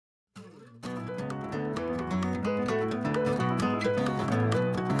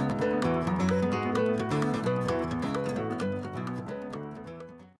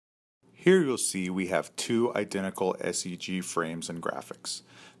Here you'll see we have two identical SEG frames and graphics.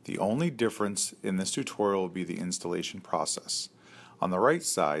 The only difference in this tutorial will be the installation process. On the right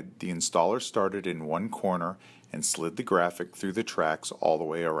side, the installer started in one corner and slid the graphic through the tracks all the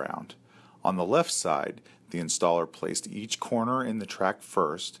way around. On the left side, the installer placed each corner in the track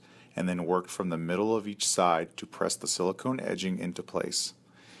first and then worked from the middle of each side to press the silicone edging into place.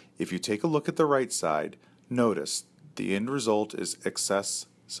 If you take a look at the right side, notice the end result is excess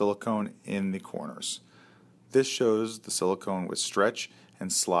silicone in the corners. This shows the silicone with stretch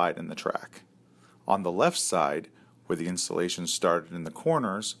and slide in the track. On the left side, where the installation started in the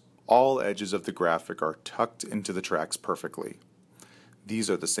corners, all edges of the graphic are tucked into the tracks perfectly. These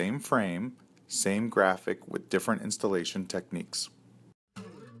are the same frame, same graphic with different installation techniques.